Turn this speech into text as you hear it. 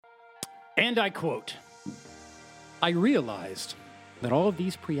And I quote, "I realized that all of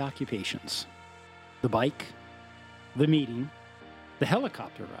these preoccupations, the bike, the meeting, the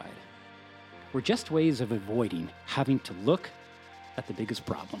helicopter ride, were just ways of avoiding having to look at the biggest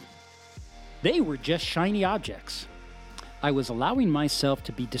problem. They were just shiny objects. I was allowing myself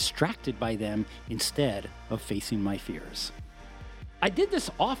to be distracted by them instead of facing my fears. I did this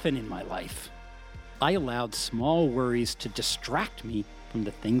often in my life. I allowed small worries to distract me from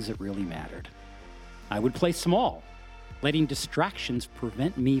the things that really mattered. I would play small, letting distractions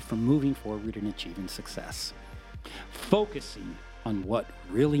prevent me from moving forward and achieving success. Focusing on what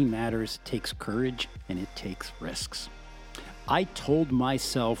really matters takes courage and it takes risks. I told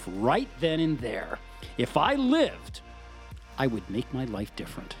myself right then and there, if I lived, I would make my life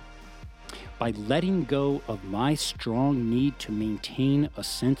different. By letting go of my strong need to maintain a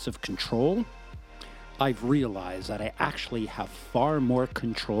sense of control, I've realized that I actually have far more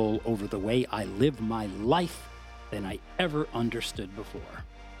control over the way I live my life than I ever understood before."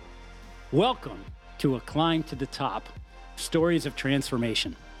 Welcome to A Climb to the Top, Stories of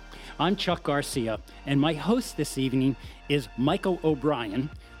Transformation. I'm Chuck Garcia, and my host this evening is Michael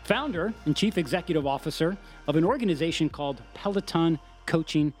O'Brien, founder and chief executive officer of an organization called Peloton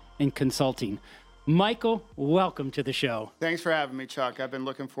Coaching and Consulting. Michael, welcome to the show. Thanks for having me, Chuck. I've been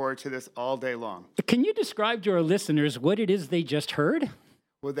looking forward to this all day long. Can you describe to our listeners what it is they just heard?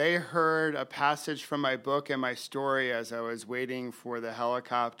 Well, they heard a passage from my book and my story as I was waiting for the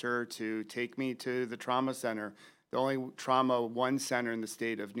helicopter to take me to the trauma center, the only trauma one center in the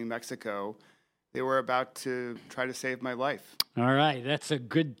state of New Mexico. They were about to try to save my life. All right, that's a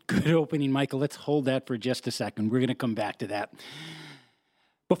good opening, Michael. Let's hold that for just a second. We're going to come back to that.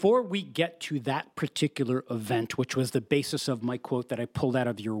 Before we get to that particular event, which was the basis of my quote that I pulled out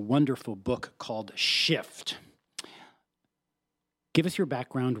of your wonderful book called Shift, give us your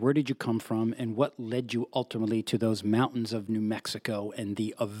background. Where did you come from, and what led you ultimately to those mountains of New Mexico and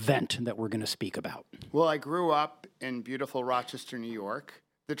the event that we're going to speak about? Well, I grew up in beautiful Rochester, New York,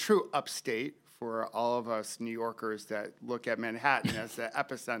 the true upstate for all of us New Yorkers that look at Manhattan as the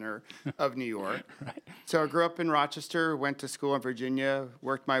epicenter of New York. Right. So I grew up in Rochester, went to school in Virginia,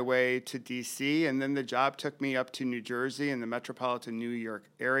 worked my way to D.C., and then the job took me up to New Jersey in the metropolitan New York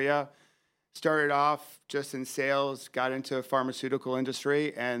area. Started off just in sales, got into the pharmaceutical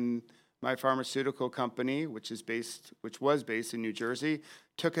industry, and my pharmaceutical company, which was based in New Jersey,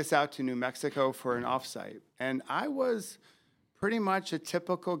 took us out to New Mexico for an offsite. And I was pretty much a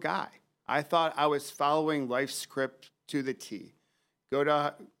typical guy. I thought I was following life's script to the T. Go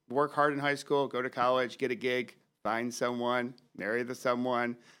to work hard in high school, go to college, get a gig, find someone, marry the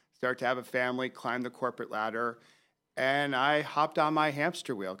someone, start to have a family, climb the corporate ladder. And I hopped on my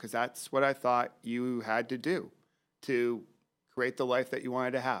hamster wheel because that's what I thought you had to do to create the life that you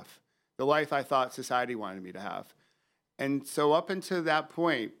wanted to have, the life I thought society wanted me to have. And so up until that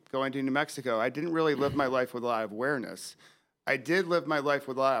point, going to New Mexico, I didn't really live my life with a lot of awareness. I did live my life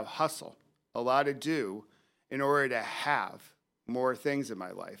with a lot of hustle, a lot of do in order to have more things in my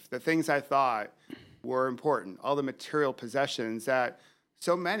life, the things I thought were important, all the material possessions that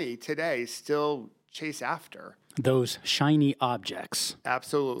so many today still chase after. Those shiny objects.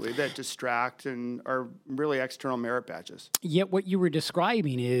 Absolutely, that distract and are really external merit badges. Yet what you were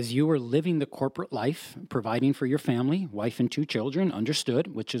describing is you were living the corporate life, providing for your family, wife and 2 children,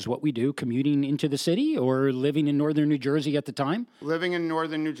 understood, which is what we do, commuting into the city or living in northern New Jersey at the time? Living in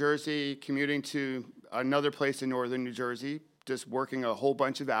northern New Jersey, commuting to another place in northern New Jersey, just working a whole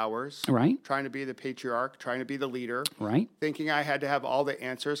bunch of hours. Right. Trying to be the patriarch, trying to be the leader. Right. Thinking I had to have all the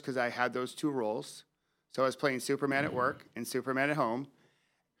answers because I had those 2 roles. So I was playing Superman at work and Superman at home,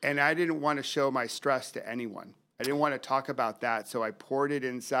 and I didn't want to show my stress to anyone. I didn't want to talk about that, so I poured it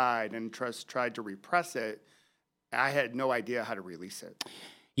inside and tried to repress it. I had no idea how to release it.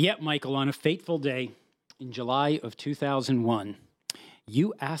 Yet, Michael, on a fateful day in July of 2001,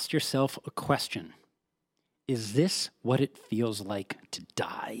 you asked yourself a question. Is this what it feels like to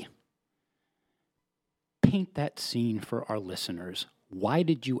die? Paint that scene for our listeners. Why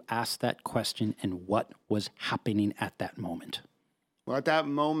did you ask that question, and what was happening at that moment? Well, at that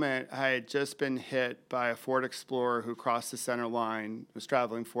moment, I had just been hit by a Ford Explorer who crossed the center line, was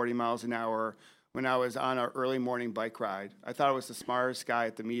traveling 40 miles an hour when I was on an early morning bike ride. I thought I was the smartest guy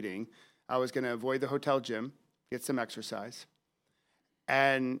at the meeting. I was going to avoid the hotel gym, get some exercise.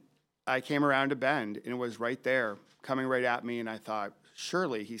 And I came around a bend, and it was right there, coming right at me, and I thought,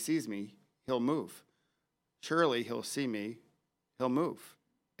 surely he sees me, he'll move. Surely he'll see me, he'll move.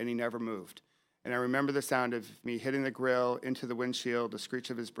 And he never moved. And I remember the sound of me hitting the grill into the windshield, the screech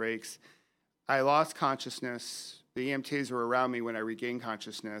of his brakes. I lost consciousness. The EMTs were around me when I regained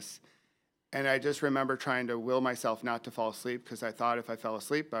consciousness. And I just remember trying to will myself not to fall asleep because I thought if I fell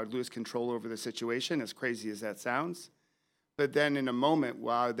asleep, I would lose control over the situation, as crazy as that sounds. But then in a moment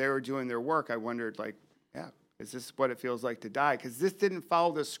while they were doing their work, I wondered, like, yeah, is this what it feels like to die? Because this didn't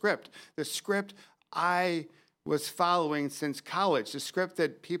follow the script. The script I was following since college, the script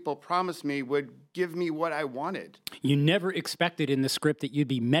that people promised me would give me what I wanted. You never expected in the script that you'd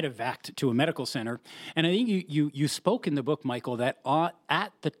be medevaced to a medical center. And I think you spoke in the book, Michael, that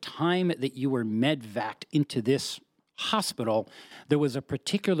at the time that you were medevaced into this hospital, there was a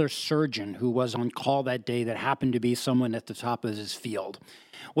particular surgeon who was on call that day that happened to be someone at the top of his field.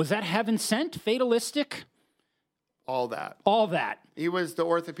 Was that heaven sent, fatalistic? All that. All that. He was the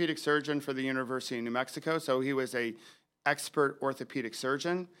orthopedic surgeon for the University of New Mexico, so he was a expert orthopedic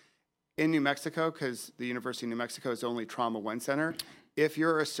surgeon in New Mexico because the University of New Mexico is the only Trauma 1 center. If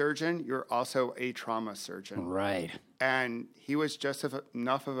you're a surgeon, you're also a trauma surgeon. Right. And he was just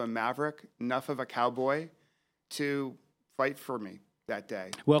enough of a maverick, enough of a cowboy to fight for me that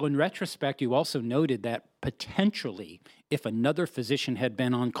day. Well, in retrospect, you also noted that potentially, if another physician had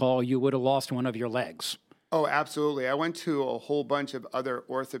been on call, you would have lost one of your legs. Oh, absolutely. I went to a whole bunch of other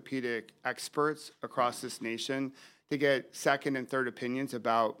orthopedic experts across this nation to get second and third opinions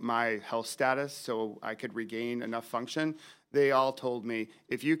about my health status so I could regain enough function. They all told me,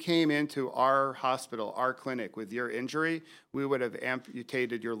 if you came into our hospital, our clinic with your injury, we would have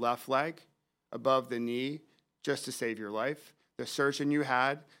amputated your left leg above the knee just to save your life. The surgeon you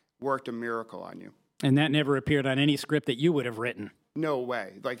had worked a miracle on you. And that never appeared on any script that you would have written. No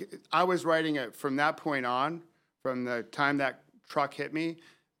way. Like, I was writing it from that point on, from the time that truck hit me,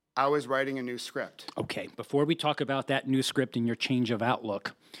 I was writing a new script. Okay, before we talk about that new script and your change of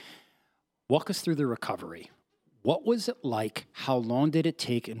outlook, walk us through the recovery. What was it like? How long did it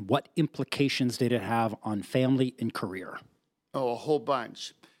take? And what implications did it have on family and career? Oh, a whole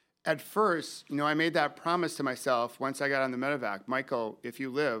bunch. At first, I made that promise to myself once I got on the medevac, Michael, if you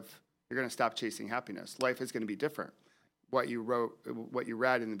live, you're going to stop chasing happiness. Life is going to be different. What you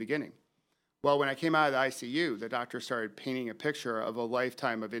read in the beginning. Well, when I came out of the ICU, the doctor started painting a picture of a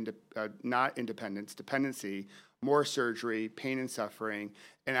lifetime of not independence, dependency, more surgery, pain and suffering,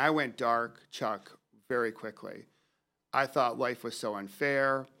 and I went dark, Chuck, very quickly. I thought life was so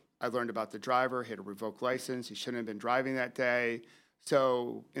unfair. I learned about the driver. He had a revoked license. He shouldn't have been driving that day.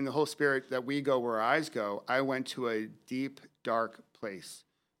 So in the whole spirit that we go where our eyes go, I went to a deep, dark place,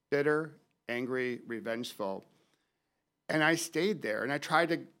 bitter, angry, revengeful. And I stayed there, and I tried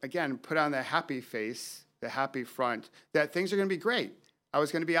to, again, put on the happy face, the happy front, that things are going to be great. I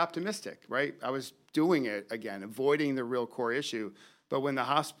was going to be optimistic, right? I was doing it again, avoiding the real core issue. But when the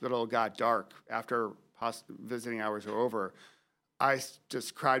hospital got dark, after visiting hours were over, I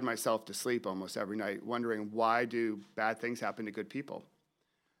just cried myself to sleep almost every night, wondering why do bad things happen to good people?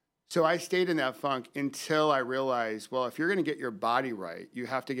 So I stayed in that funk until I realized, well, if you're going to get your body right, you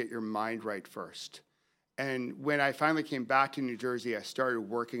have to get your mind right first. And when I finally came back to New Jersey, I started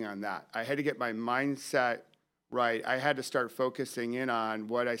working on that. I had to get my mindset right. I had to start focusing in on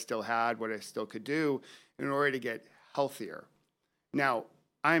what I still had, what I still could do in order to get healthier. Now,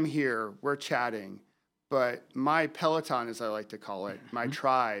 I'm here, we're chatting, but my Peloton, as I like to call it, my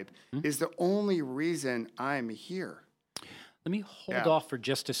tribe, is the only reason I'm here. Let me hold off for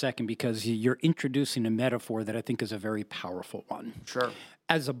just a second because you're introducing a metaphor that I think is a very powerful one. Sure.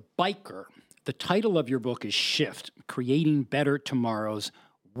 As a biker, the title of your book is Shift, Creating Better Tomorrows,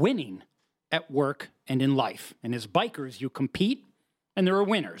 Winning at Work and in Life. And as bikers, you compete, and there are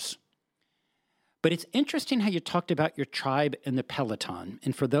winners. But it's interesting how you talked about your tribe and the Peloton.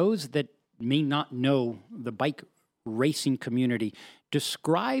 And for those that may not know the bike racing community,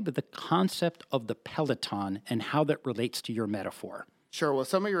 describe the concept of the Peloton and how that relates to your metaphor. Sure. Well,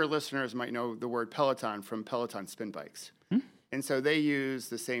 some of your listeners might know the word Peloton from Peloton spin bikes. And so they use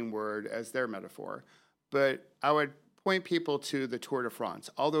the same word as their metaphor. But I would point people to the Tour de France.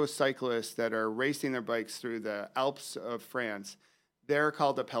 All those cyclists that are racing their bikes through the Alps of France, they're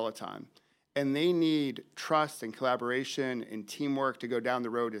called a Peloton. And they need trust and collaboration and teamwork to go down the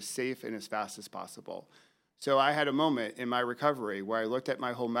road as safe and as fast as possible. So I had a moment in my recovery where I looked at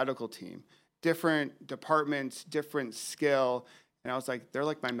my whole medical team, different departments, different skill, and I was like, they're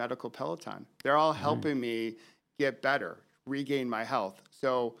like my medical Peloton. They're all helping me get better, regain my health.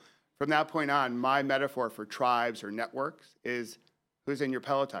 So from that point on, my metaphor for tribes or networks is who's in your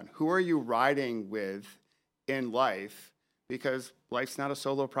Peloton? Who are you riding with in life? Because life's not a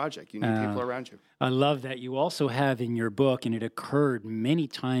solo project. You need people around you. I love that. You also have in your book, and it occurred many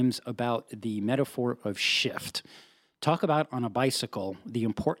times, about the metaphor of shift. Talk about on a bicycle, the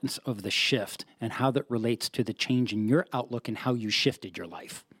importance of the shift and how that relates to the change in your outlook and how you shifted your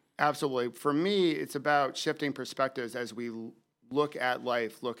life. Absolutely. For me, it's about shifting perspectives as we look at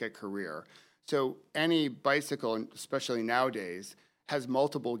life, look at career. So any bicycle, and especially nowadays, has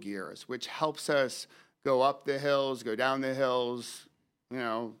multiple gears, which helps us go up the hills, go down the hills,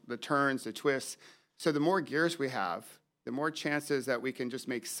 the turns, the twists. So the more gears we have, the more chances that we can just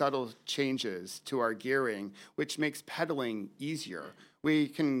make subtle changes to our gearing, which makes pedaling easier. We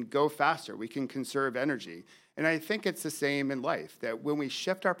can go faster. We can conserve energy. And I think it's the same in life, that when we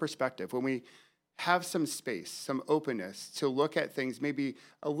shift our perspective, when we have some space, some openness to look at things maybe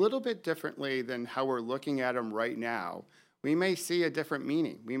a little bit differently than how we're looking at them right now, we may see a different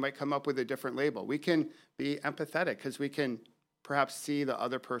meaning. We might come up with a different label. We can be empathetic because we can perhaps see the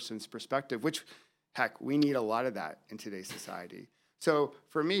other person's perspective, which, heck, we need a lot of that in today's society. So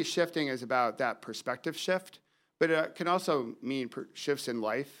for me, shifting is about that perspective shift, but it can also mean shifts in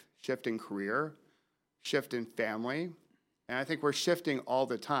life, shift in career, shift in family. And I think we're shifting all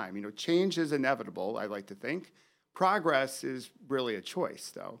the time. Change is inevitable, I like to think. Progress is really a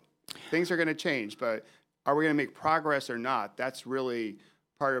choice, though. Things are going to change, but are we going to make progress or not? That's really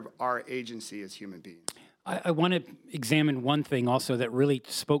part of our agency as human beings. I want to examine one thing also that really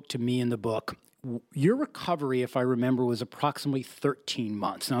spoke to me in the book. Your recovery, if I remember, was approximately 13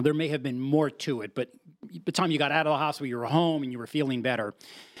 months. Now, there may have been more to it, but by the time you got out of the hospital, you were home and you were feeling better.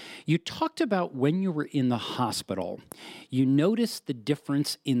 You talked about when you were in the hospital, you noticed the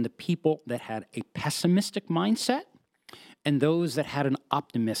difference in the people that had a pessimistic mindset and those that had an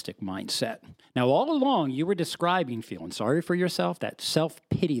optimistic mindset. Now, all along, you were describing feeling sorry for yourself, that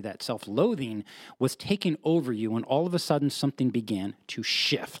self-pity, that self-loathing was taking over you, and all of a sudden, something began to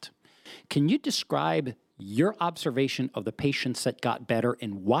shift. Can you describe your observation of the patients that got better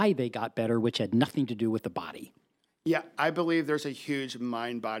and why they got better, which had nothing to do with the body? Yeah, I believe there's a huge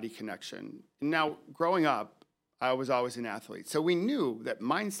mind-body connection. Now, growing up, I was always an athlete, so we knew that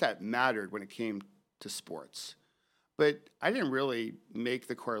mindset mattered when it came to sports. But I didn't really make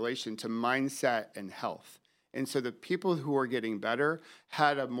the correlation to mindset and health. And so the people who were getting better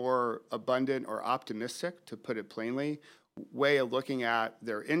had a more abundant or optimistic, to put it plainly, way of looking at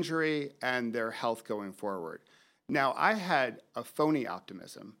their injury and their health going forward. Now, I had a phony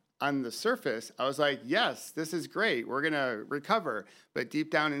optimism. On the surface, I was like, yes, this is great. We're going to recover. But deep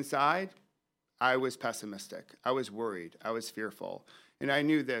down inside, I was pessimistic. I was worried. I was fearful. And I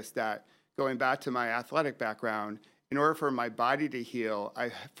knew this, that going back to my athletic background, in order for my body to heal,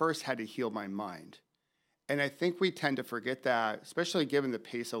 I first had to heal my mind. And I think we tend to forget that, especially given the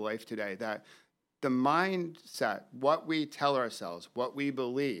pace of life today, that the mindset, what we tell ourselves, what we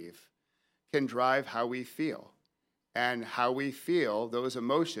believe, can drive how we feel. And how we feel, those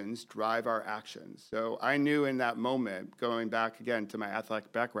emotions drive our actions. So I knew in that moment, going back again to my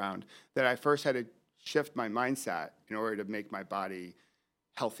athletic background, that I first had to shift my mindset in order to make my body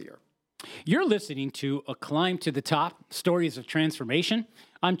healthier. You're listening to A Climb to the Top, Stories of Transformation.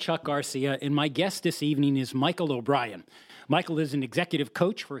 I'm Chuck Garcia, and my guest this evening is Michael O'Brien. Michael is an executive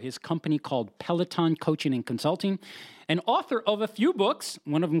coach for his company called Peloton Coaching and Consulting, and author of a few books.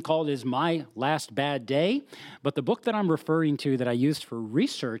 One of them called is My Last Bad Day, but the book that I'm referring to that I used for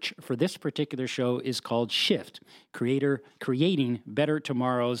research for this particular show is called Shift, Creating Better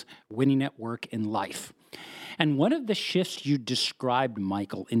Tomorrows, Winning at Work and Life. And one of the shifts you described,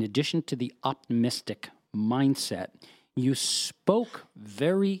 Michael, in addition to the optimistic mindset, you spoke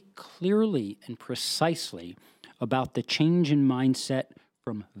very clearly and precisely about the change in mindset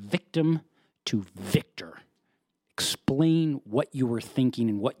from victim to victor. Explain what you were thinking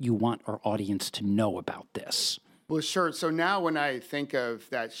and what you want our audience to know about this. Well, sure. So now when I think of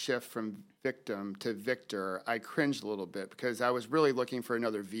that shift from victim to victor, I cringe a little bit because I was really looking for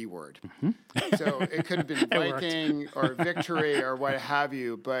another V word. Mm-hmm. So it could have been Viking or victory or what have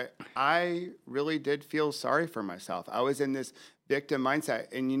you, but I really did feel sorry for myself. I was in this victim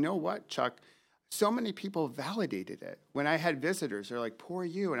mindset. And you know what, Chuck? So many people validated it. When I had visitors, they're like, poor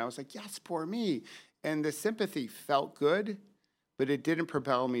you. And I was like, yes, poor me. And the sympathy felt good, but it didn't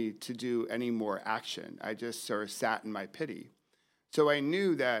propel me to do any more action. I just sort of sat in my pity. So I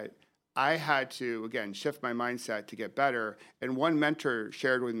knew that I had to, again, shift my mindset to get better. And one mentor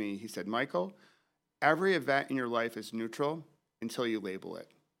shared with me, he said, Michael, every event in your life is neutral until you label it.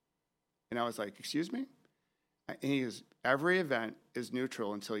 And I was like, excuse me? And he goes, every event is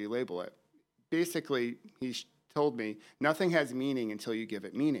neutral until you label it. Basically, he told me, nothing has meaning until you give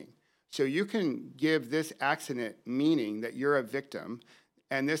it meaning. So you can give this accident meaning that you're a victim,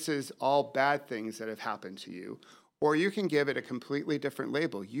 and this is all bad things that have happened to you, or you can give it a completely different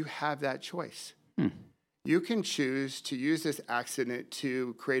label. You have that choice. You can choose to use this accident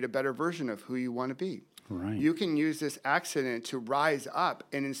to create a better version of who you want to be. Right. You can use this accident to rise up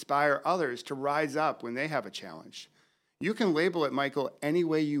and inspire others to rise up when they have a challenge. You can label it, Michael, any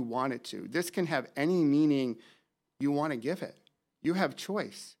way you want it to. This can have any meaning you want to give it. You have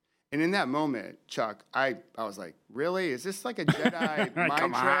choice. And in that moment, Chuck, I was like, really? Is this like a Jedi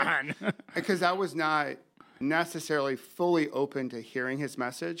mind trick? Because I was not necessarily fully open to hearing his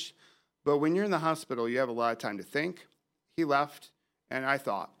message. But when you're in the hospital, you have a lot of time to think. He left, and I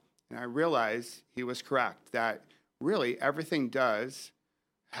thought. And I realized he was correct, that really everything does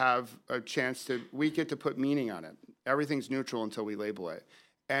have a chance to, we get to put meaning on it. Everything's neutral until we label it.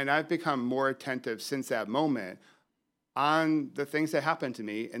 And I've become more attentive since that moment on the things that happen to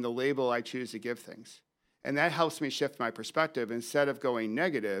me and the label I choose to give things. And that helps me shift my perspective. Instead of going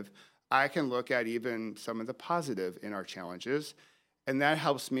negative, I can look at even some of the positive in our challenges, and that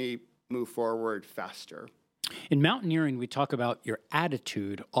helps me move forward faster. In mountaineering, we talk about your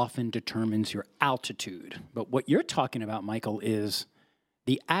attitude often determines your altitude. But what you're talking about, Michael, is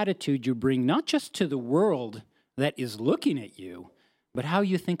the attitude you bring not just to the world that is looking at you, but how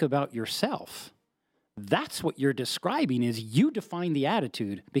you think about yourself. That's what you're describing, is you define the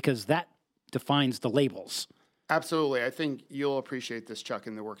attitude because that defines the labels. Absolutely. I think you'll appreciate this, Chuck,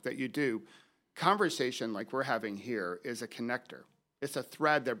 in the work that you do. Conversation like we're having here is a connector. It's a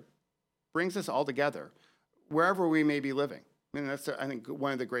thread that brings us all together, wherever we may be living. I mean, that's, I think,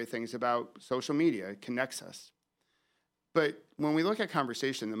 one of the great things about social media. It connects us. But when we look at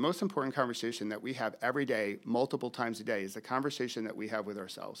conversation, the most important conversation that we have every day, multiple times a day, is the conversation that we have with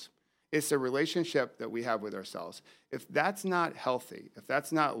ourselves. It's the relationship that we have with ourselves. If that's not healthy, if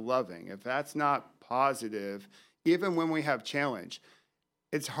that's not loving, if that's not positive, even when we have challenge,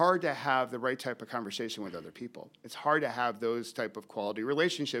 it's hard to have the right type of conversation with other people. It's hard to have those type of quality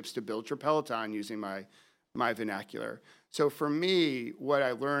relationships to build your Peloton, using my vernacular. So for me, what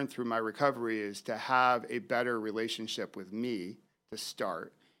I learned through my recovery is to have a better relationship with me to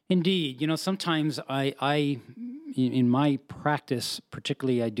start. Indeed. You know, sometimes I in my practice,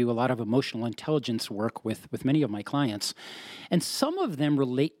 particularly, I do a lot of emotional intelligence work with many of my clients. And some of them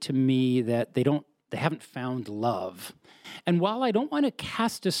relate to me that they haven't found love. And while I don't want to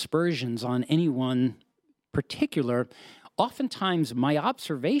cast aspersions on anyone particular, oftentimes my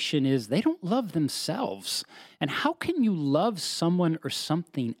observation is they don't love themselves. And how can you love someone or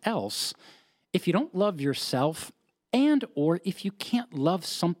something else if you don't love yourself, and or if you can't love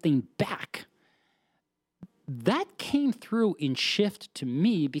something back? That came through in Shift to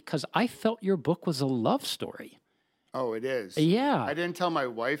me because I felt your book was a love story. Oh, it is. Yeah. I didn't tell my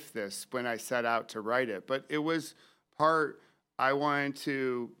wife this when I set out to write it, but it was part, I wanted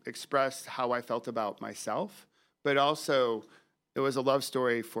to express how I felt about myself, but also it was a love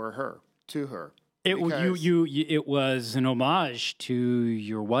story for her, to her. It was an homage to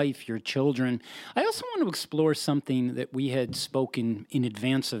your wife, your children. I also want to explore something that we had spoken in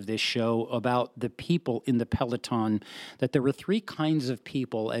advance of this show about the people in the Peloton, that there were three kinds of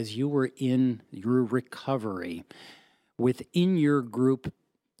people as you were in your recovery. Within your group,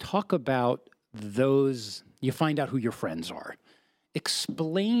 talk about those, you find out who your friends are.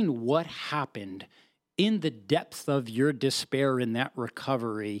 Explain what happened in the depth of your despair in that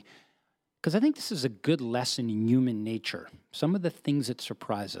recovery, because I think this is a good lesson in human nature. Some of the things that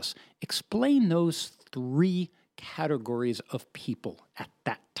surprise us. Explain those three categories of people at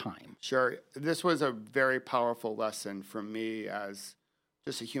that time. Sure. This was a very powerful lesson for me as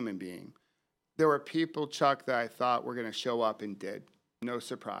just a human being. There were people, Chuck, that I thought were going to show up and did. No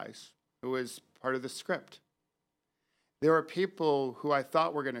surprise. It was part of the script. There were people who I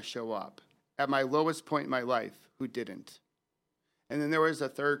thought were going to show up at my lowest point in my life who didn't. And then there was a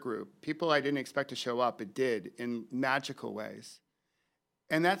third group, people I didn't expect to show up, but did in magical ways.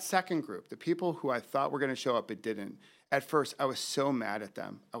 And that second group, the people who I thought were going to show up, but didn't, at first I was so mad at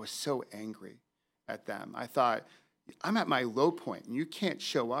them. I was so angry at them. I thought, I'm at my low point, and you can't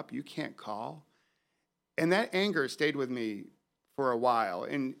show up, you can't call. And that anger stayed with me for a while.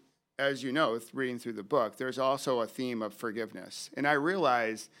 And as you know, reading through the book, there's also a theme of forgiveness. And I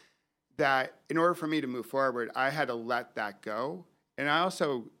realized that in order for me to move forward, I had to let that go. And I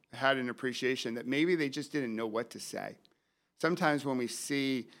also had an appreciation that maybe they just didn't know what to say. Sometimes when we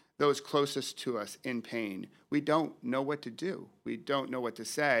see those closest to us in pain, we don't know what to do. We don't know what to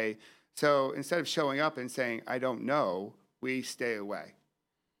say. So instead of showing up and saying, I don't know, we stay away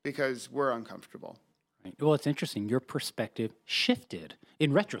because we're uncomfortable. Right. Well, it's interesting. Your perspective shifted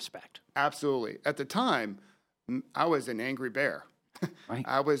in retrospect. Absolutely. At the time, I was an angry bear. Right.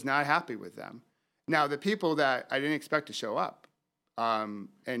 I was not happy with them. Now, the people that I didn't expect to show up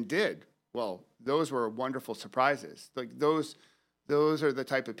and did, well, those were wonderful surprises. Like those those are the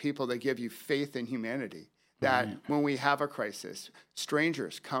type of people that give you faith in humanity. That when we have a crisis,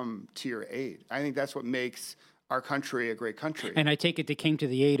 strangers come to your aid. I think that's what makes our country a great country. And I take it they came to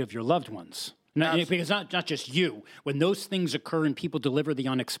the aid of your loved ones. Because not just you. When those things occur and people deliver the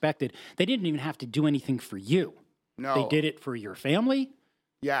unexpected, they didn't even have to do anything for you. No. They did it for your family.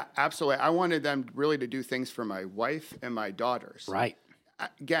 Yeah, absolutely. I wanted them really to do things for my wife and my daughters. Right.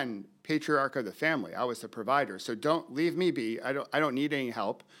 Again, patriarch of the family. I was the provider. So don't leave me be. I don't need any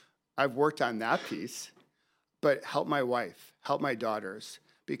help. I've worked on that piece. But help my wife, help my daughters.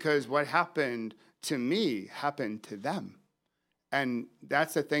 Because what happened to me happened to them. And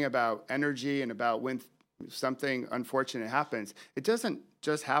that's the thing about energy and about when something unfortunate happens. It doesn't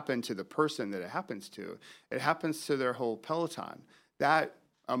just happen to the person that it happens to. It happens to their whole Peloton. That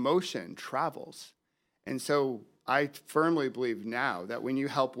emotion travels. And so I firmly believe now that when you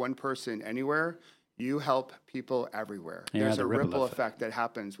help one person anywhere, you help people everywhere. Yeah, There's a ripple effect that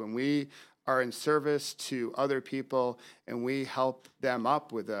happens when we are in service to other people and we help them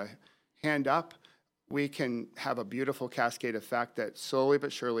up with a hand up. We can have a beautiful cascade effect that slowly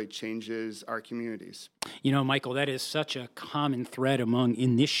but surely changes our communities. You know, Michael, that is such a common thread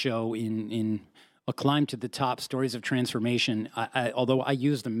in this show, in A Climb to the Top, Stories of Transformation. Although I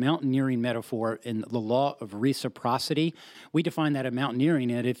use the mountaineering metaphor in the law of reciprocity, we define that as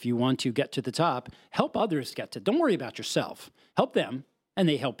mountaineering it if you want to get to the top, help others get to. Don't worry about yourself. Help them, and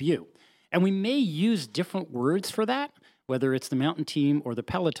they help you. And we may use different words for that, whether it's the mountain team or the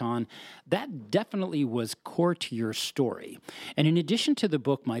Peloton. That definitely was core to your story. And in addition to the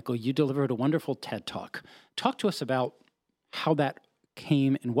book, Michael, you delivered a wonderful TED Talk. Talk to us about how that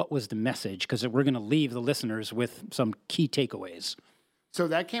came and what was the message, because we're going to leave the listeners with some key takeaways. So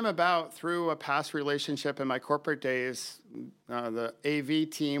that came about through a past relationship in my corporate days. The AV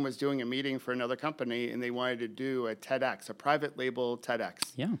team was doing a meeting for another company, and they wanted to do a TEDx, a private label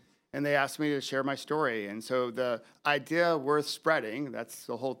TEDx. Yeah. And they asked me to share my story. And so the idea worth spreading, that's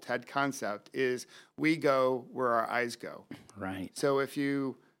the whole TED concept, is we go where our eyes go. Right. So if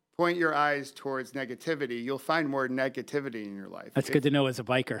you point your eyes towards negativity, you'll find more negativity in your life. That's good to know as a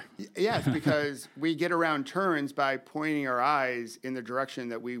biker. Yes, because we get around turns by pointing our eyes in the direction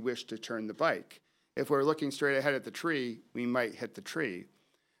that we wish to turn the bike. If we're looking straight ahead at the tree, we might hit the tree.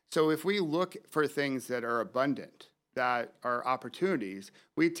 So if we look for things that are abundant, that are opportunities,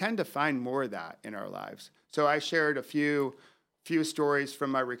 we tend to find more of that in our lives. So I shared a few stories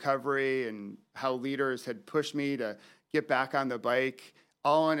from my recovery and how leaders had pushed me to get back on the bike,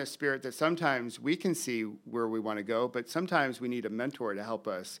 all in a spirit that sometimes we can see where we want to go, but sometimes we need a mentor to help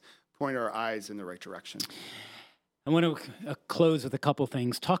us point our eyes in the right direction. I want to close with a couple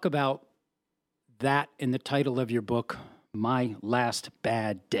things. Talk about that in the title of your book, My Last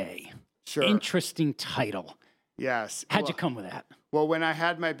Bad Day. Sure. Interesting title. Yes. How'd you come with that? Well, when I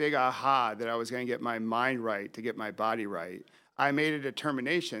had my big aha that I was going to get my mind right to get my body right, I made a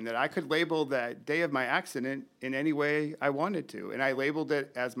determination that I could label that day of my accident in any way I wanted to. And I labeled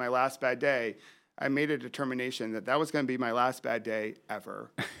it as my last bad day. I made a determination that was going to be my last bad day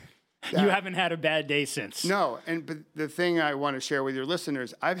ever. You haven't had a bad day since. No. But the thing I want to share with your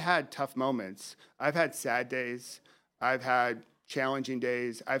listeners, I've had tough moments. I've had sad days. I've had challenging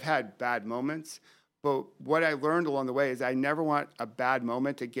days. I've had bad moments. But what I learned along the way is I never want a bad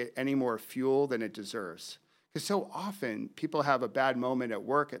moment to get any more fuel than it deserves. Because so often people have a bad moment at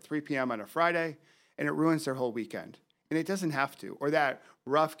work at 3 p.m. on a Friday, and it ruins their whole weekend. And it doesn't have to. Or that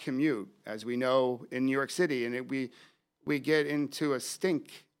rough commute, as we know in New York City, and we get into a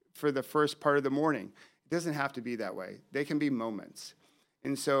stink for the first part of the morning. It doesn't have to be that way. They can be moments.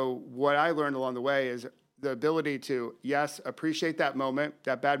 And so what I learned along the way is the ability to, yes, appreciate that moment,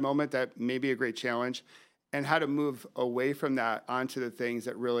 that bad moment that may be a great challenge, and how to move away from that onto the things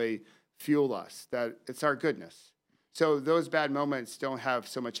that really fuel us, that it's our goodness. So those bad moments don't have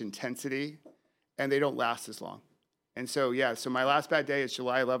so much intensity, and they don't last as long. And so, so my last bad day is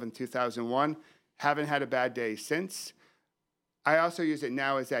July 11th, 2001. Haven't had a bad day since. I also use it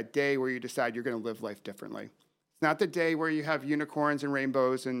now as that day where you decide you're going to live life differently. It's not the day where you have unicorns and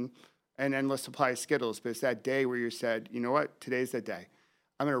rainbows and endless supply of Skittles, but it's that day where you said, you know what, today's the day.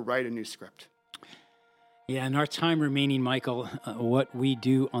 I'm going to write a new script. Yeah, in our time remaining, Michael, what we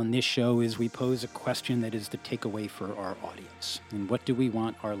do on this show is we pose a question that is the takeaway for our audience. And what do we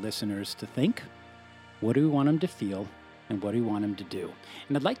want our listeners to think? What do we want them to feel? And what do we want them to do?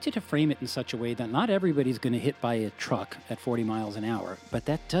 And I'd like you to frame it in such a way that not everybody's going to hit by a truck at 40 miles an hour, but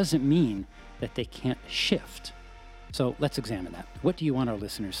that doesn't mean that they can't shift. So let's examine that. What do you want our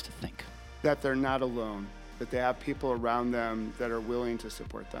listeners to think? That they're not alone, that they have people around them that are willing to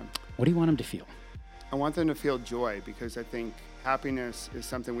support them. What do you want them to feel? I want them to feel joy, because I think Happiness is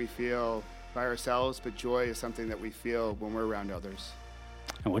something we feel by ourselves, but joy is something that we feel when we're around others.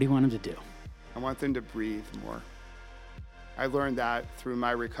 And what do you want them to do? I want them to breathe more. I learned that through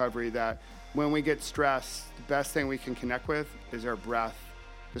my recovery, that when we get stressed, the best thing we can connect with is our breath,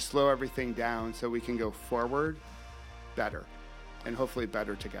 to slow everything down so we can go forward better, and hopefully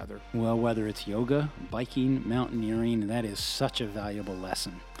better together. Well, whether it's yoga, biking, mountaineering, that is such a valuable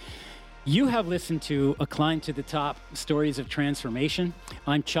lesson. You have listened to A Climb to the Top, Stories of Transformation.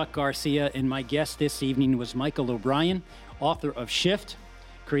 I'm Chuck Garcia, and my guest this evening was Michael O'Brien, author of Shift,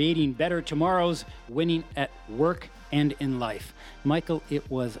 Creating Better Tomorrows, Winning at Work and in Life. Michael, it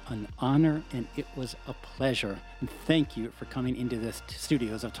was an honor and it was a pleasure. And thank you for coming into the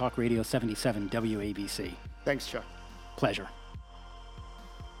studios of Talk Radio 77 WABC. Thanks, Chuck. Pleasure.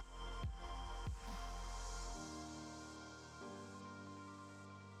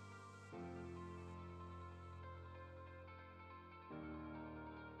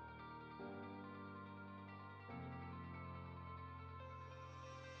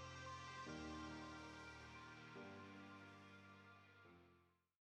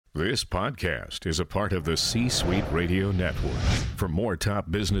 This podcast is a part of the C-Suite Radio Network. For more top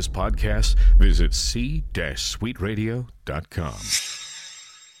business podcasts, visit c-suiteradio.com.